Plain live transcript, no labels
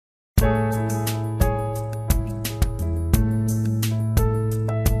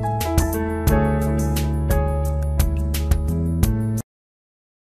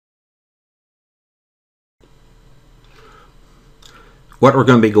what we're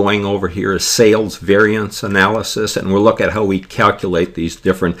going to be going over here is sales variance analysis, and we'll look at how we calculate these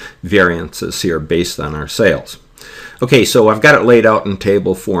different variances here based on our sales. Okay, so I've got it laid out in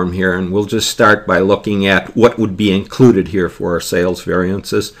table form here, and we'll just start by looking at what would be included here for our sales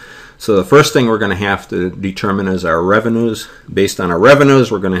variances. So the first thing we're going to have to determine is our revenues. Based on our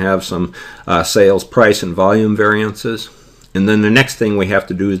revenues, we're going to have some sales price and volume variances. And then the next thing we have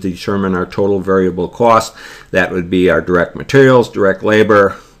to do is determine our total variable cost. That would be our direct materials, direct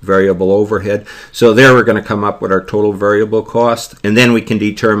labor, variable overhead. So there we're going to come up with our total variable cost. And then we can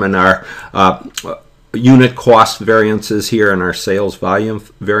determine our unit cost variances here and our sales volume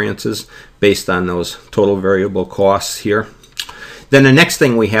variances based on those total variable costs here. Then the next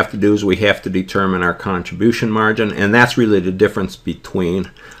thing we have to do is we have to determine our contribution margin, and that's really the difference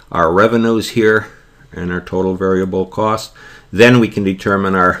between our revenues here and our total variable cost. Then we can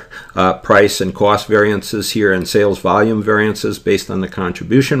determine our price and cost variances here and sales volume variances based on the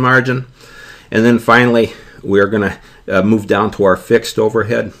contribution margin. And then finally, we're going to move down to our fixed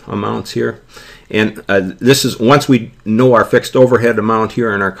overhead amounts here. And this is, once we know our fixed overhead amount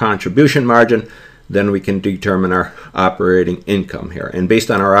here and our contribution margin, then we can determine our operating income here. And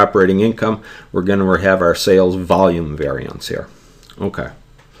based on our operating income, we're going to have our sales volume variance here. Okay.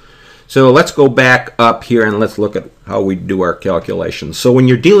 So let's go back up here and let's look at how we do our calculations. So when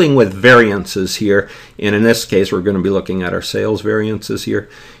you're dealing with variances here, and in this case we're going to be looking at our sales variances here,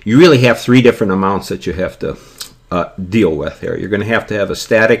 you really have three different amounts that you have to deal with here. You're going to have a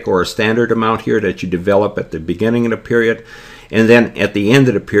static or a standard amount here that you develop at the beginning of the period, and then at the end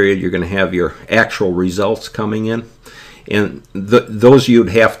of the period you're going to have your actual results coming in, and those you'd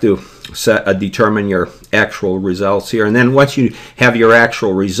have to determine your actual results here. And then once you have your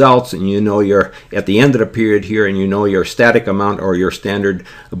actual results and you know you're at the end of the period here and you know your static amount or your standard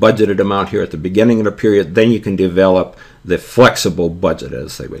budgeted amount here at the beginning of the period, then you can develop the flexible budget,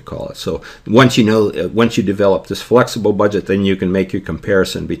 as they would call it. So once you develop this flexible budget, then you can make your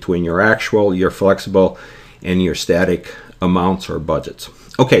comparison between your actual, your flexible, and your static amounts or budgets.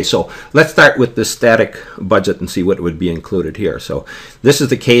 Okay, so let's start with the static budget and see what would be included here. So this is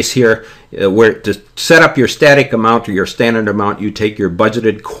the case here where to set up your static amount or your standard amount, you take your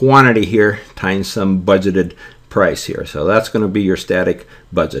budgeted quantity here times some budgeted price here. So that's going to be your static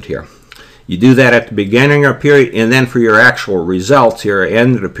budget here. You do that at the beginning of a period, and then for your actual results here at the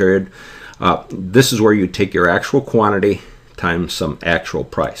end of the period, this is where you take your actual quantity times some actual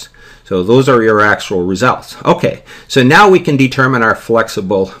price. So those are your actual results. Okay, so now we can determine our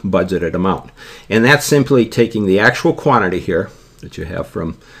flexible budgeted amount. And that's simply taking the actual quantity here that you have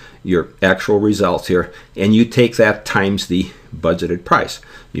from your actual results here, and you take that times the budgeted price.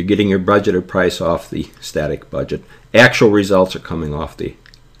 You're getting your budgeted price off the static budget. Actual results are coming off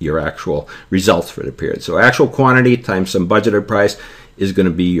your actual results for the period. So actual quantity times some budgeted price is going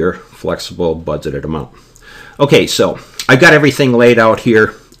to be your flexible budgeted amount. Okay, so I've got everything laid out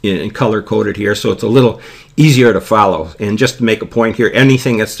here in color coded here, so it's a little easier to follow. And just to make a point here,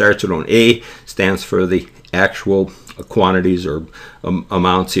 anything that starts with an A stands for the actual quantities or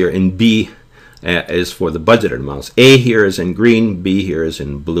amounts here, and B is for the budgeted amounts. A here is in green, B here is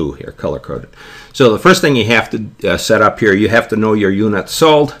in blue here, color coded. So the first thing you have to set up here, you have to know your units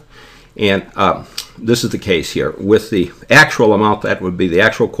sold, and this is the case here with the actual amount. That would be the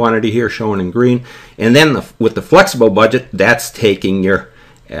actual quantity here shown in green, and then with the flexible budget, that's taking your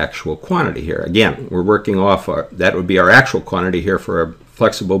actual quantity here. Again, we're working off that would be our actual quantity here for our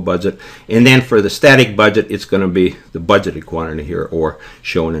flexible budget, and then for the static budget it's going to be the budgeted quantity here, or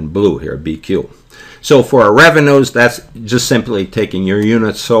shown in blue here, BQ. So for our revenues, that's just simply taking your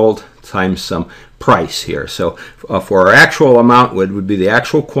units sold times some price here. So for our actual amount would be the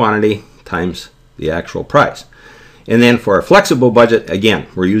actual quantity times the actual price. And then for our flexible budget, again,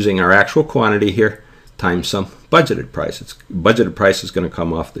 we're using our actual quantity here times some budgeted price. Budgeted price is going to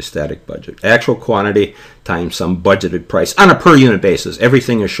come off the static budget. Actual quantity times some budgeted price on a per unit basis.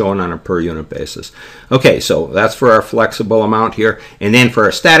 Everything is shown on a per unit basis. Okay, so that's for our flexible amount here. And then for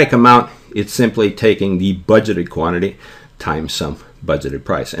our static amount, it's simply taking the budgeted quantity times some budgeted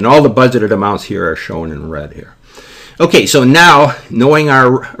price. And all the budgeted amounts here are shown in red here. Okay, so now knowing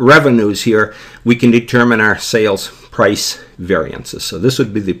our revenues here, we can determine our sales price variances. So this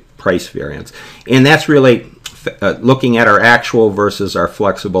would be the price variance. And that's really looking at our actual versus our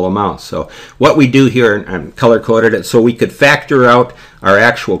flexible amounts. So what we do here, and I'm color coded it, so we could factor out our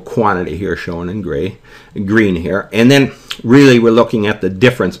actual quantity here shown in green here, and then really we're looking at the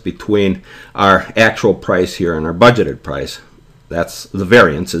difference between our actual price here and our budgeted price. That's the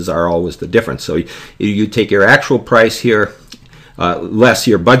variances are always the difference. So you take your actual price here less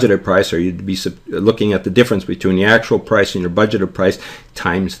your budgeted price, or you'd be looking at the difference between the actual price and your budgeted price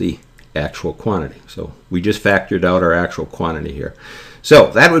times the actual quantity. So we just factored out our actual quantity here.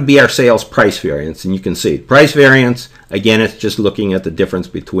 So that would be our sales price variance, and you can see price variance, again, it's just looking at the difference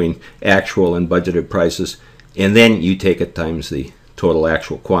between actual and budgeted prices, and then you take it times the total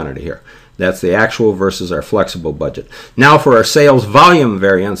actual quantity here. That's the actual versus our flexible budget. Now for our sales volume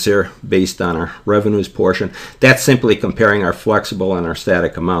variance here, based on our revenues portion, that's simply comparing our flexible and our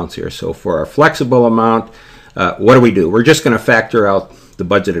static amounts here. So for our flexible amount, what do? We're just going to factor out the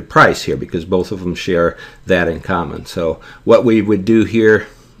budgeted price here because both of them share that in common. So what we would do here,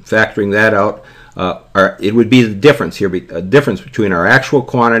 factoring that out, it would be the difference here, a difference between our actual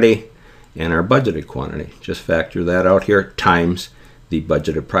quantity and our budgeted quantity. Just factor that out here times the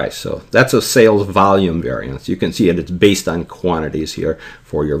budgeted price. So that's a sales volume variance. You can see it's based on quantities here.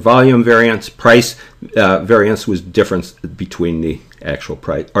 For your volume variance, price variance was difference between the actual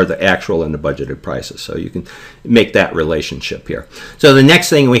price, or the actual and the budgeted prices. So you can make that relationship here. So the next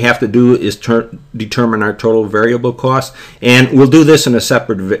thing we have to do is determine our total variable cost, and we'll do this in a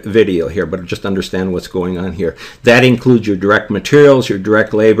separate video here, but just understand what's going on here. That includes your direct materials, your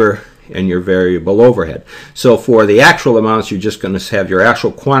direct labor, and your variable overhead. So for the actual amounts, you're just going to have your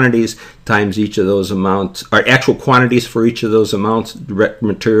actual quantities times each of those amounts, or actual quantities for each of those amounts, direct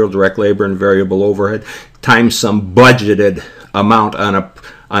material, direct labor, and variable overhead, times some budgeted amount on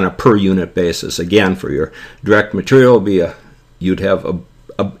a per unit basis. Again, for your direct material, you'd have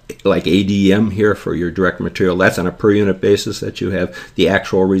like ADM here for your direct material. That's on a per unit basis that you have the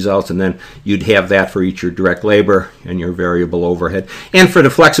actual results, and then you'd have that for each your direct labor and your variable overhead. And for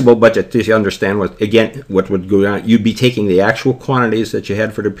the flexible budget, to understand what would go on, you'd be taking the actual quantities that you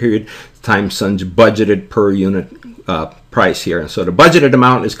had for the period times some budgeted per unit price here. And so the budgeted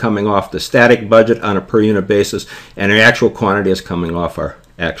amount is coming off the static budget on a per unit basis, and the actual quantity is coming off our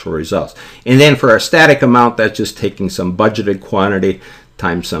actual results. And then for our static amount, that's just taking some budgeted quantity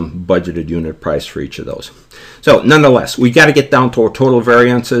times some budgeted unit price for each of those. So nonetheless, we got to get down to our total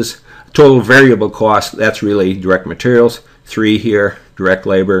variances. Total variable cost, that's really direct materials, 3 here, direct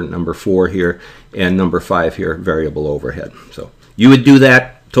labor, number 4 here, and number 5 here, variable overhead. So you would do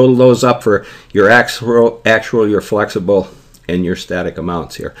that, total those up for your actual, your flexible, and your static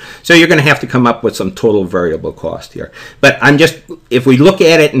amounts here. So you're going to have to come up with some total variable cost here. But if we look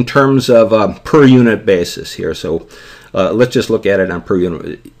at it in terms of per unit basis here, so let's just look at it on per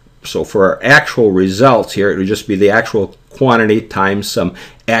unit. So for our actual results here, it would just be the actual quantity times some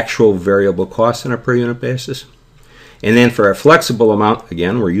actual variable costs on a per unit basis. And then for our flexible amount,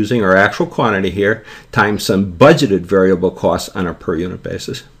 again, we're using our actual quantity here times some budgeted variable costs on a per unit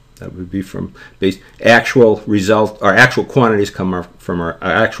basis. That would be from actual result, our actual quantities come from our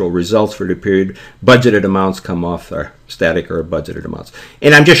actual results for the period. Budgeted amounts come off our static or budgeted amounts.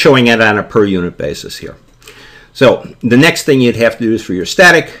 And I'm just showing it on a per unit basis here. So the next thing you'd have to do is for your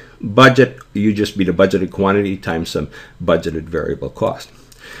static budget, you just be the budgeted quantity times some budgeted variable cost.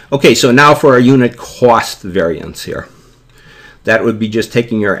 Okay, so now for our unit cost variance here. That would be just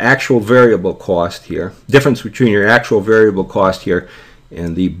taking your actual variable cost here, difference between your actual variable cost here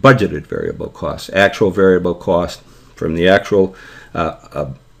and the budgeted variable cost. Actual variable cost from the actual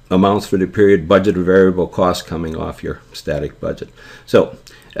amounts for the period, budgeted variable cost coming off your static budget. So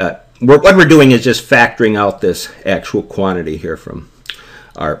what we're doing is just factoring out this actual quantity here from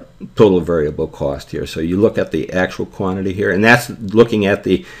our total variable cost here. So you look at the actual quantity here, and that's looking at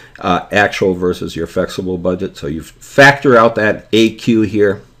the actual versus your flexible budget. So you factor out that AQ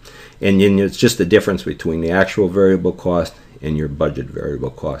here, and then it's just the difference between the actual variable cost and your budget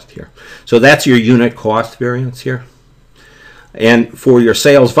variable cost here. So that's your unit cost variance here. And for your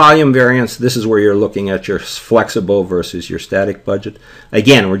sales volume variance, this is where you're looking at your flexible versus your static budget.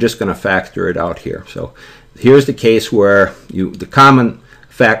 Again, we're just going to factor it out here. So here's the case where the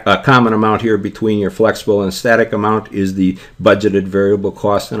common amount here between your flexible and static amount is the budgeted variable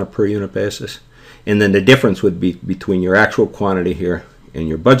cost on a per unit basis. And then the difference would be between your actual quantity here and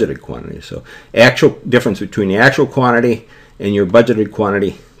your budgeted quantity. So actual difference between the actual quantity and your budgeted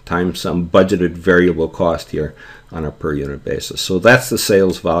quantity times some budgeted variable cost here on a per unit basis. So that's the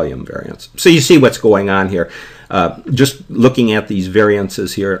sales volume variance. So you see what's going on here. Just looking at these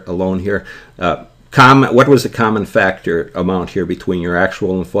variances here alone here, what was the common factor amount here between your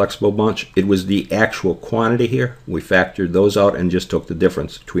actual and flexible bunch? It was the actual quantity here. We factored those out and just took the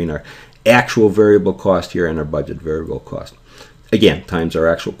difference between our actual variable cost here and our budget variable cost. Again, times our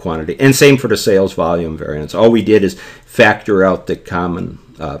actual quantity. And same for the sales volume variance. All we did is factor out the common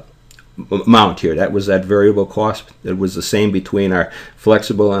amount here. That was that variable cost. It was the same between our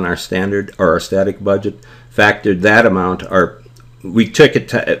flexible and our standard or our static budget. Factored that amount, our we took it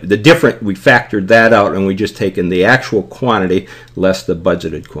to the different, we factored that out, and we just taken the actual quantity less the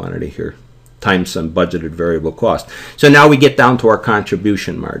budgeted quantity here times some budgeted variable cost. So now we get down to our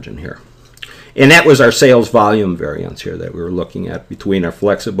contribution margin here. And that was our sales volume variance here that we were looking at between our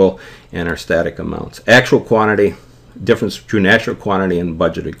flexible and our static amounts. Actual quantity, difference between actual quantity and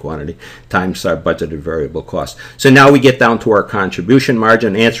budgeted quantity times our budgeted variable cost. So now we get down to our contribution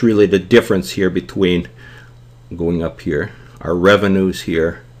margin, and it's really the difference here between, going up here, our revenues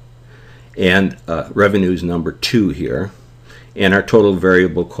here, and revenues number 2 here, and our total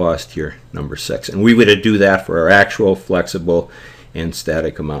variable cost here, number 6. And we would do that for our actual, flexible, and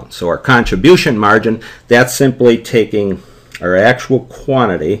static amounts. So our contribution margin, that's simply taking our actual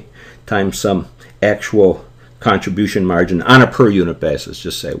quantity times some actual contribution margin on a per unit basis.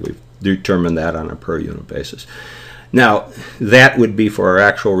 Just say we've determined that on a per unit basis. Now, that would be for our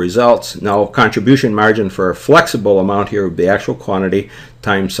actual results. Now, contribution margin for a flexible amount here would be actual quantity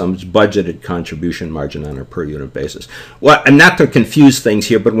times some budgeted contribution margin on a per unit basis. Well, and not to confuse things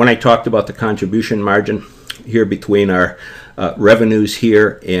here, but when I talked about the contribution margin here between our revenues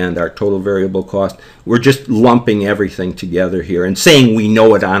here and our total variable cost, we're just lumping everything together here and saying we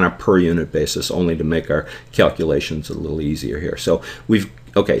know it on a per unit basis only to make our calculations a little easier here. So we've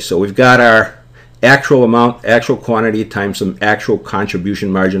got our actual amount, actual quantity times some actual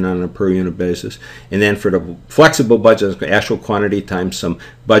contribution margin on a per unit basis. And then for the flexible budget, actual quantity times some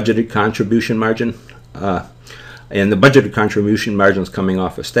budgeted contribution margin. And the budgeted contribution margin is coming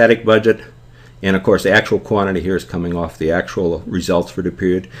off a static budget. And of course, the actual quantity here is coming off the actual results for the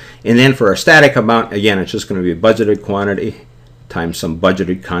period. And then for our static amount, again, it's just going to be a budgeted quantity times some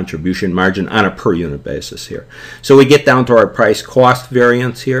budgeted contribution margin on a per unit basis here. So we get down to our price cost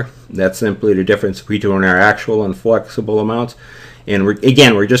variance here. That's simply the difference between our actual and flexible amounts. And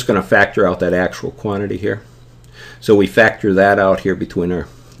we're just going to factor out that actual quantity here. So we factor that out here between our,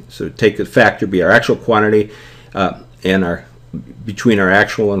 so take the factor be our actual quantity and our between our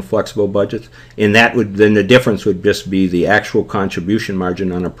actual and flexible budgets, and that would then the difference would just be the actual contribution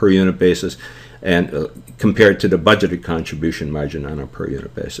margin on a per unit basis and compared to the budgeted contribution margin on a per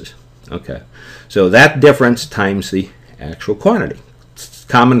unit basis. Okay, so that difference times the actual quantity.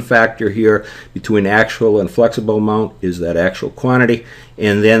 Common factor here between actual and flexible amount is that actual quantity,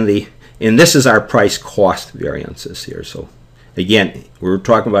 and then and this is our price cost variances here. So again, we're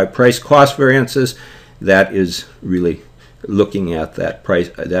talking about price cost variances. That is really looking at that price,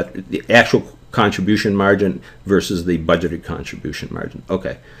 the actual contribution margin versus the budgeted contribution margin.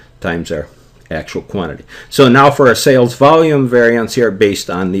 Okay, times our actual quantity. So now for our sales volume variance here based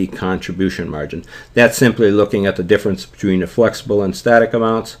on the contribution margin. That's simply looking at the difference between the flexible and static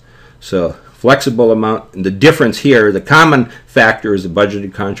amounts. So flexible amount, the difference here, the common factor is the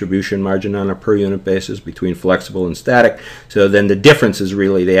budgeted contribution margin on a per unit basis between flexible and static. So then the difference is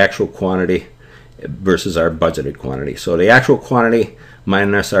really the actual quantity versus our budgeted quantity. So the actual quantity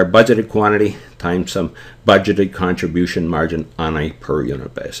minus our budgeted quantity times some budgeted contribution margin on a per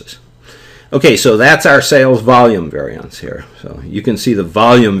unit basis. Okay, so that's our sales volume variance here. So you can see the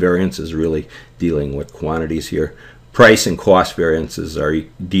volume variance is really dealing with quantities here. Price and cost variances are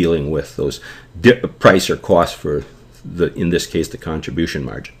dealing with those price or cost for in this case the contribution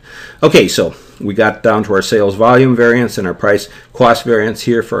margin. Okay, so we got down to our sales volume variance and our price cost variance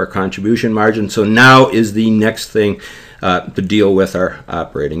here for our contribution margin. So now is the next thing to deal with our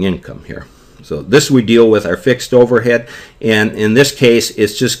operating income here. So this we deal with our fixed overhead, and in this case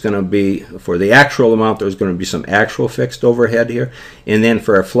it's just going to be for the actual amount there's going to be some actual fixed overhead here, and then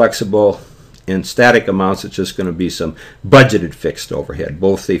for our flexible and static amounts it's just going to be some budgeted fixed overhead.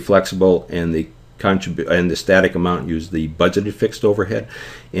 Both the flexible and the static amount use the budgeted fixed overhead.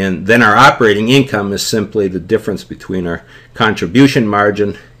 And then our operating income is simply the difference between our contribution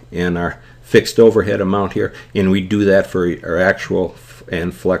margin and our fixed overhead amount here, and we do that for our actual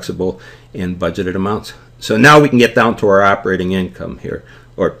and flexible and budgeted amounts. So now we can get down to our operating income here,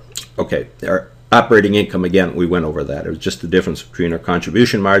 our operating income, again, we went over that. It was just the difference between our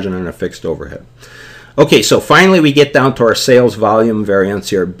contribution margin and our fixed overhead. Okay, so finally we get down to our sales volume variance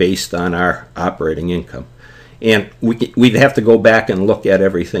here based on our operating income. And we'd have to go back and look at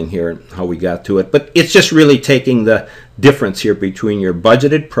everything here and how we got to it. But it's just really taking the difference here between your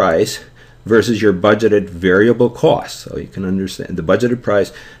budgeted price versus your budgeted variable cost. So you can understand the budgeted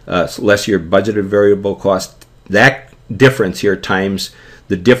price less your budgeted variable cost. That difference here times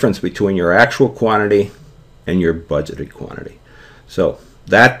the difference between your actual quantity and your budgeted quantity. So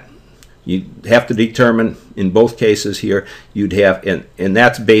that you have to determine in both cases here, you'd have, and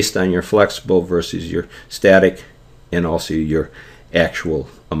that's based on your flexible versus your static and also your actual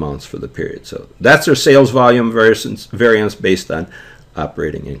amounts for the period. So that's our sales volume variance based on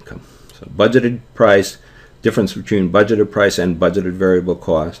operating income. So budgeted price, difference between budgeted price and budgeted variable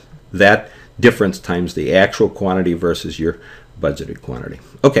cost, that difference times the actual quantity versus your budgeted quantity.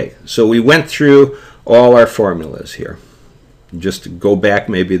 Okay, so we went through all our formulas here. Just to go back,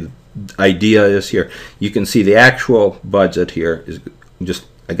 maybe the idea is here. You can see the actual budget here is just,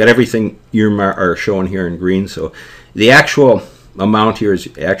 I got everything are shown here in green. So the actual amount here is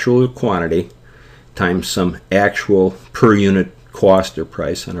actual quantity times some actual per unit cost or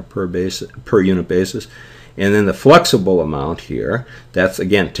price on a per unit basis. And then the flexible amount here, that's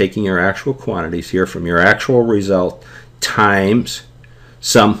again taking your actual quantities here from your actual result times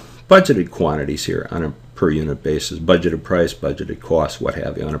some budgeted quantities here on a per unit basis, budgeted price, budgeted cost, what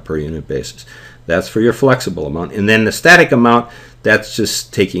have you, on a per unit basis. That's for your flexible amount. And then the static amount, that's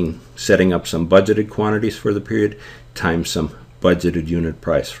just setting up some budgeted quantities for the period times some budgeted unit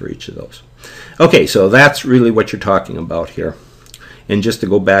price for each of those. Okay, so that's really what you're talking about here. And just to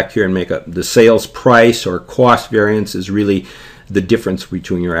go back here and make up the sales price or cost variance is really the difference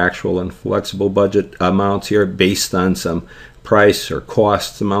between your actual and flexible budget amounts here based on some price or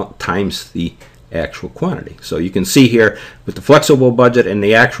cost amount times the actual quantity. So you can see here with the flexible budget and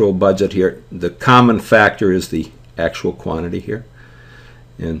the actual budget here, the common factor is the actual quantity here.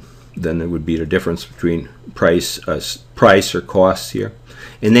 And then there would be the difference between price or costs here.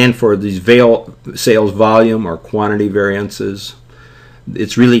 And then for these sales volume or quantity variances,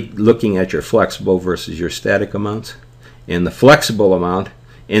 it's really looking at your flexible versus your static amounts. And the flexible amount,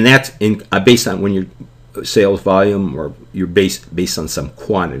 and that's based on when your sales volume, or you're based on some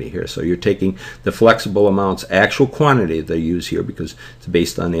quantity here. So you're taking the flexible amounts actual quantity they use here because it's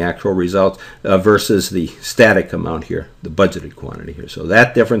based on the actual results versus the static amount here, the budgeted quantity here. So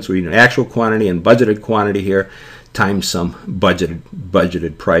that difference between actual quantity and budgeted quantity here times some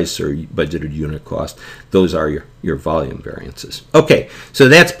budgeted price or budgeted unit cost. Those are your volume variances. Okay, so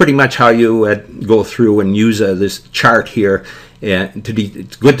that's pretty much how you go through and use this chart here. And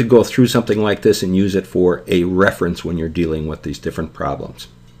it's good to go through something like this and use it for a reference when you're dealing with these different problems.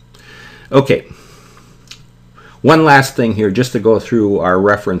 Okay, one last thing here just to go through our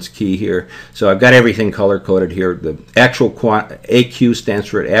reference key here. So I've got everything color coded here. The actual AQ stands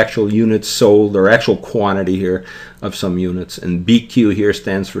for actual units sold or actual quantity here of some units, and BQ here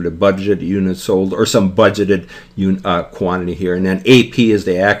stands for the budgeted units sold or some budgeted quantity here, and then AP is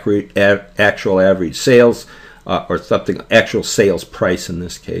the actual average sales or something, actual sales price in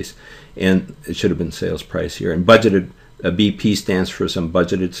this case, and it should have been sales price here. And budgeted BP stands for some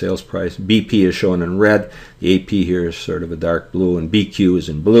budgeted sales price. BP is shown in red, the AP here is sort of a dark blue, and BQ is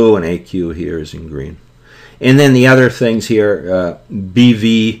in blue, and AQ here is in green. And then the other things here,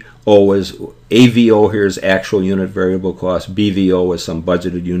 BVO is, AVO here is actual unit variable cost, BVO is some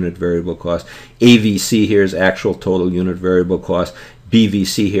budgeted unit variable cost, AVC here is actual total unit variable cost,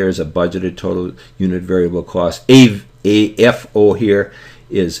 BVC here is a budgeted total unit variable cost, AFO here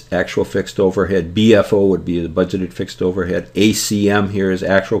is actual fixed overhead, BFO would be the budgeted fixed overhead, ACM here is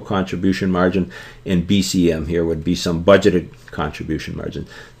actual contribution margin, and BCM here would be some budgeted contribution margin.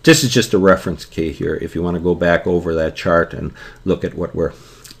 This is just a reference key here if you want to go back over that chart and look at what we're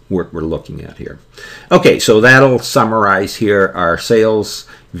looking at here. Okay, so that'll summarize here our sales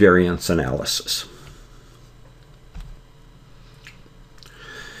variance analysis.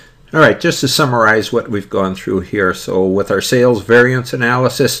 All right, just to summarize what we've gone through here. So with our sales variance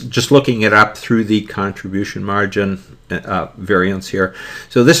analysis, just looking it up through the contribution margin variance here.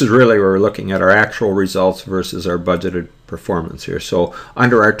 So this is really where we're looking at our actual results versus our budgeted performance here. So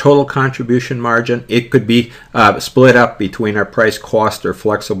under our total contribution margin, it could be split up between our price cost or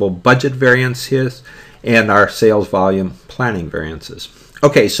flexible budget variances and our sales volume planning variances.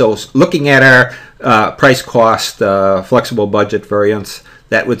 Okay, so looking at our price cost flexible budget variance,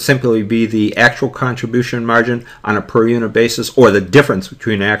 that would simply be the actual contribution margin on a per unit basis, or the difference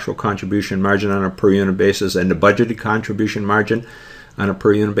between actual contribution margin on a per unit basis and the budgeted contribution margin on a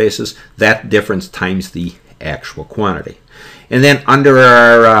per unit basis. That difference times the actual quantity. And then under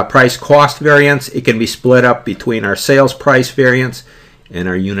our price cost variance, it can be split up between our sales price variance and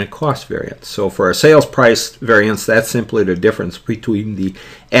our unit cost variance. So for our sales price variance, that's simply the difference between the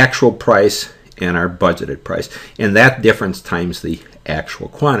actual price and our budgeted price, and that difference times the actual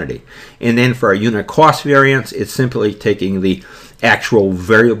quantity. And then for our unit cost variance, it's simply taking the actual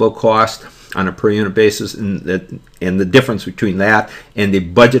variable cost on a per unit basis and the difference between that and the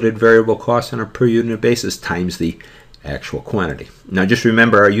budgeted variable cost on a per unit basis times the actual quantity. Now just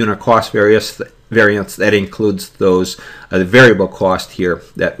remember, our unit cost variance variance, that includes those the variable cost here.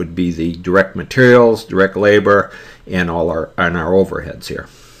 That would be the direct materials, direct labor, and all our overheads here.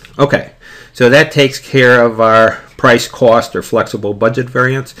 Okay, so that takes care of our price cost or flexible budget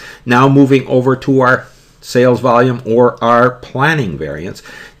variance. Now moving over to our sales volume or our planning variance.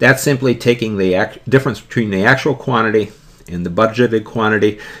 That's simply taking the difference between the actual quantity and the budgeted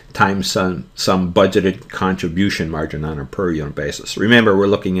quantity times some budgeted contribution margin on a per unit basis. Remember, we're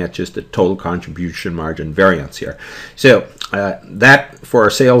looking at just the total contribution margin variance here. So that for our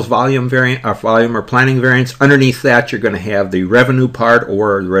sales volume variance, our volume or planning variance, underneath that you're going to have the revenue part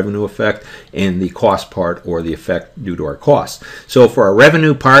or the revenue effect and the cost part or the effect due to our costs. So for our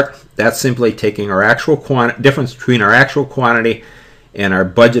revenue part, that's simply taking our actual difference between our actual quantity and our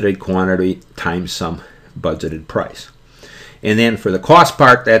budgeted quantity times some budgeted price. And then for the cost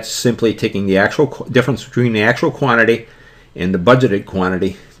part, that's simply taking the actual difference between the actual quantity and the budgeted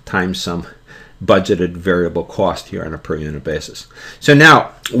quantity times some budgeted variable cost here on a per unit basis. So now,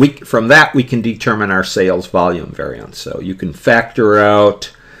 from that, we can determine our sales volume variance. So you can factor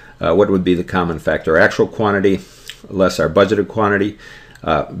out what would be the common factor, actual quantity less our budgeted quantity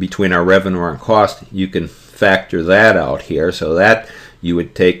between our revenue and cost. You can factor that out here. So that you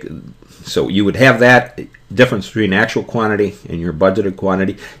would take, so you would have that difference between actual quantity and your budgeted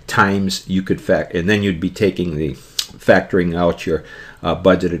quantity times you could and then you'd be taking the factoring out your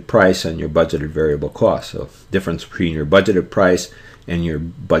budgeted price and your budgeted variable cost. So difference between your budgeted price and your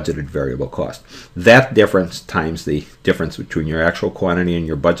budgeted variable cost. That difference times the difference between your actual quantity and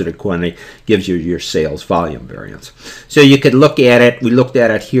your budgeted quantity gives you your sales volume variance. So you could look at it, we looked at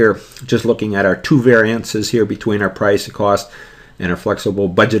it here, just looking at our two variances here between our price and cost and our flexible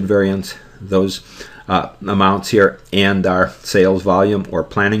budget variance, those amounts here, and our sales volume or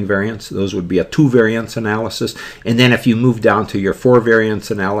planning variance. Those would be a two variance analysis. And then if you move down to your four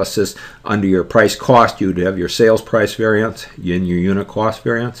variance analysis, under your price cost, you would have your sales price variance and your unit cost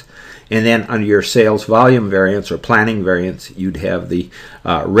variance. And then under your sales volume variance or planning variance, you'd have the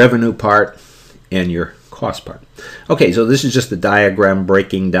revenue part and your cost part. Okay, so this is just a diagram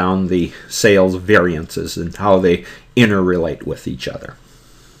breaking down the sales variances and how they interrelate with each other.